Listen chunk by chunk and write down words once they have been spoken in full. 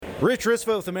Rich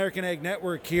Risva with American Ag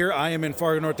Network here. I am in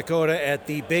Fargo, North Dakota at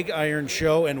the Big Iron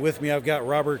Show, and with me I've got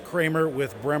Robert Kramer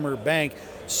with Bremer Bank.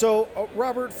 So,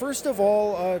 Robert, first of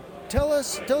all, tell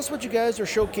us what you guys are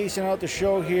showcasing out at the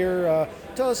show here.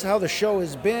 Tell us how the show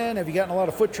has been. Have you gotten a lot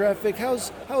of foot traffic? How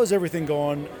is everything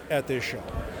going at this show?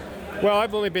 Well,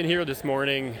 I've only been here this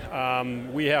morning.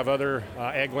 We have other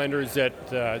ag lenders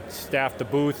that staff the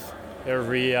booth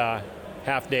every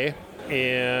half day.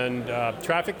 And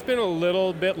traffic's been a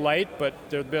little bit light, but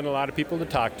there's been a lot of people to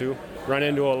talk to. Run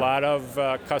into a lot of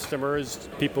customers,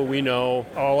 people we know,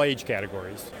 all age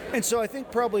categories. And so I think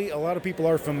probably a lot of people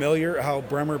are familiar how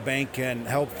Bremer Bank can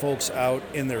help folks out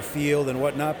in their field and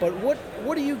whatnot. But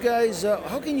what do you guys,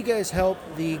 how can you guys help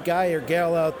the guy or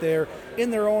gal out there in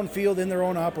their own field, in their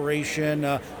own operation?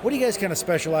 What do you guys kind of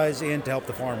specialize in to help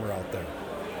the farmer out there?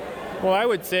 Well, I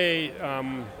would say,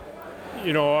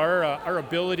 our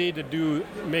ability to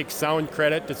make sound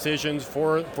credit decisions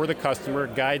for the customer,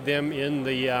 guide them in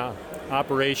the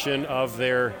operation of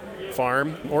their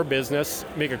farm or business,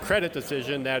 make a credit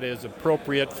decision that is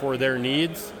appropriate for their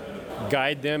needs,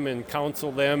 guide them and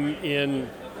counsel them in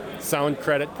sound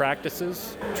credit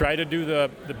practices, try to do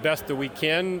the best that we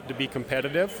can to be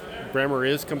competitive. Bremer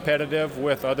is competitive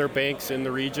with other banks in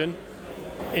the region,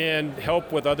 and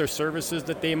help with other services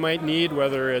that they might need,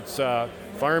 whether it's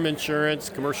farm insurance,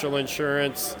 commercial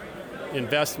insurance,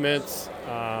 investments,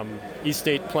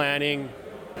 estate planning,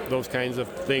 those kinds of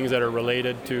things that are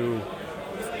related to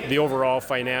the overall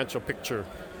financial picture.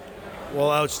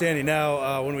 Well, outstanding.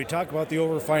 Now, when we talk about the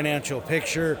overall financial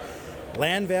picture,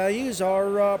 land values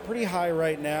are pretty high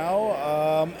right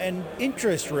now, and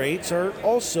interest rates are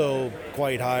also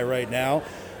quite high right now.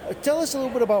 Tell us a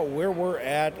little bit about where we're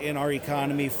at in our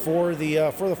economy for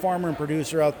the farmer and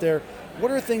producer out there. What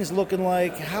are things looking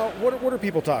like? What are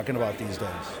people talking about these days?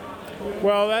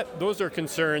 Well, those are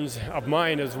concerns of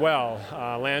mine as well.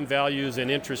 Land values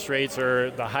and interest rates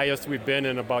are the highest we've been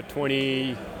in about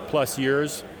 20 plus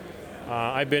years.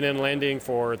 I've been in lending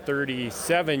for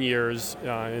 37 years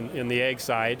in the ag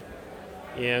side.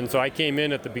 And so I came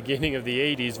in at the beginning of the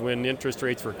 80s when interest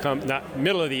rates were not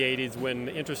middle of the 80s when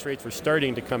interest rates were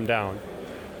starting to come down.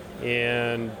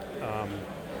 And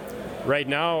right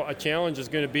now, a challenge is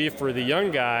going to be for the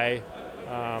young guy,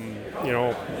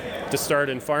 to start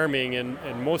in farming.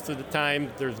 And most of the time,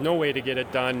 there's no way to get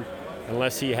it done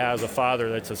unless he has a father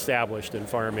that's established in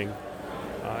farming.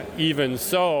 Even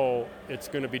so, it's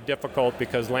going to be difficult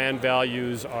because land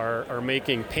values are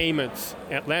making payments.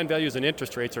 Land values and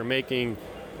interest rates are making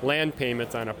land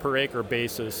payments on a per acre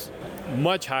basis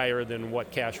much higher than what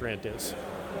cash rent is.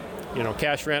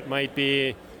 Cash rent might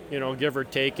be, give or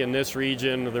take in this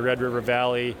region of the Red River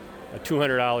Valley,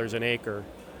 $200 an acre.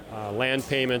 Land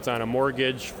payments on a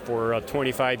mortgage for a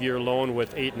 25-year loan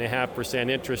with 8.5%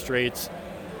 interest rates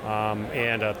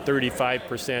and a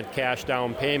 35% cash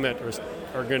down payment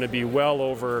are going to be well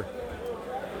over,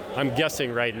 I'm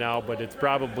guessing right now, but it's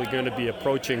probably going to be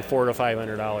approaching $400 to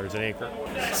 $500 an acre,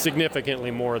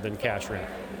 significantly more than cash rent.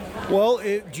 Well,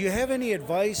 do you have any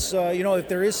advice, if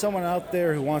there is someone out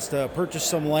there who wants to purchase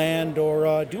some land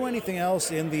or do anything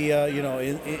else in the,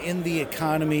 in the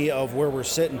economy of where we're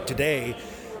sitting today?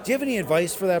 Do you have any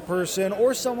advice for that person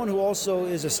or someone who also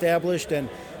is established and,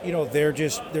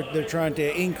 they're trying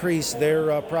to increase their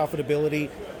profitability?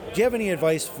 Do you have any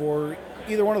advice for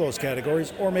either one of those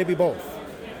categories or maybe both?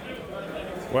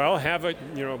 Well,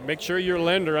 make sure your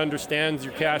lender understands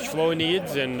your cash flow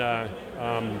needs and, that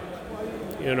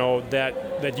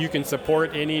you can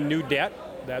support any new debt.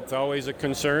 That's always a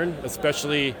concern,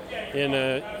 especially in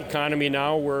an economy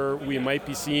now where we might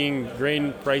be seeing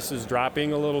grain prices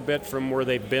dropping a little bit from where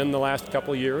they've been the last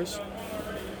couple of years.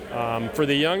 For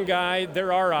the young guy,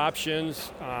 there are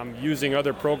options using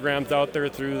other programs out there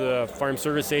through the Farm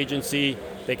Service Agency.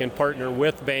 They can partner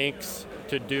with banks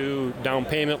to do down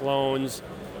payment loans,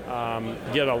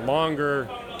 get a longer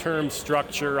term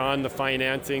structure on the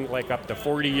financing, like up to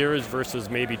 40 years versus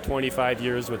maybe 25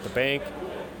 years with the bank.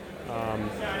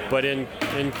 But in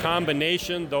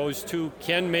combination, those two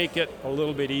can make it a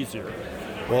little bit easier.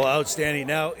 Well, outstanding.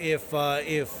 Now, if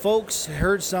folks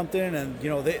heard something and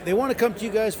they want to come to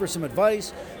you guys for some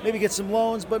advice, maybe get some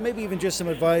loans, but maybe even just some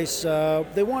advice,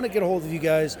 they want to get a hold of you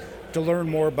guys to learn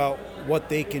more about what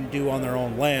they can do on their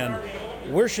own land.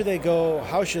 Where should they go?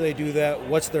 How should they do that?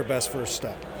 What's their best first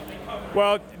step?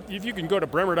 Well, if you can go to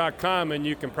bremer.com and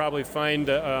you can probably find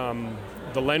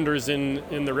the lenders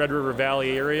in the Red River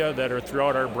Valley area that are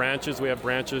throughout our branches. We have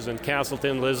branches in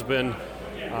Castleton, Lisbon,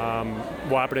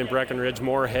 Wahpeton, Breckenridge,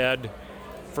 Moorhead,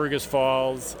 Fergus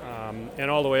Falls,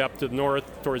 and all the way up to the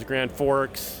north towards Grand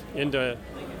Forks, into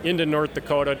into North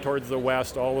Dakota, towards the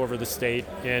west, all over the state,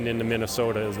 and into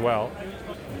Minnesota as well.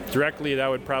 Directly, that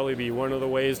would probably be one of the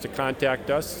ways to contact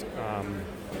us.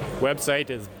 Website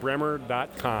is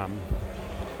bremer.com.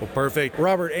 Well, perfect.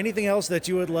 Robert, anything else that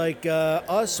you would like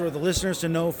us or the listeners to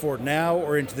know for now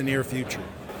or into the near future?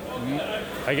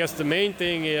 I guess the main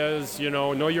thing is,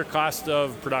 know your cost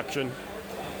of production,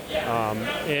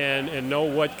 and know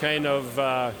what kind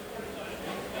of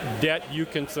debt you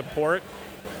can support.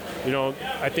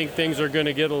 I think things are going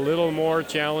to get a little more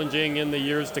challenging in the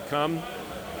years to come.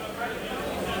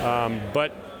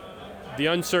 But the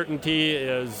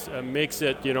uncertainty makes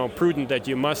it, prudent that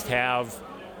you must have,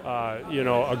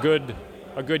 a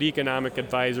good economic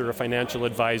advisor, a financial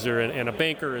advisor, and a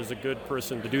banker is a good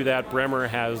person to do that. Bremer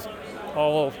has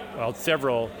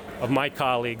several of my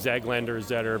colleagues, ag lenders,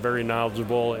 that are very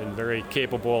knowledgeable and very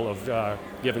capable of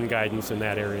giving guidance in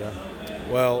that area.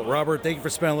 Well, Robert, thank you for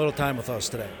spending a little time with us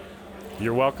today.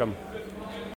 You're welcome.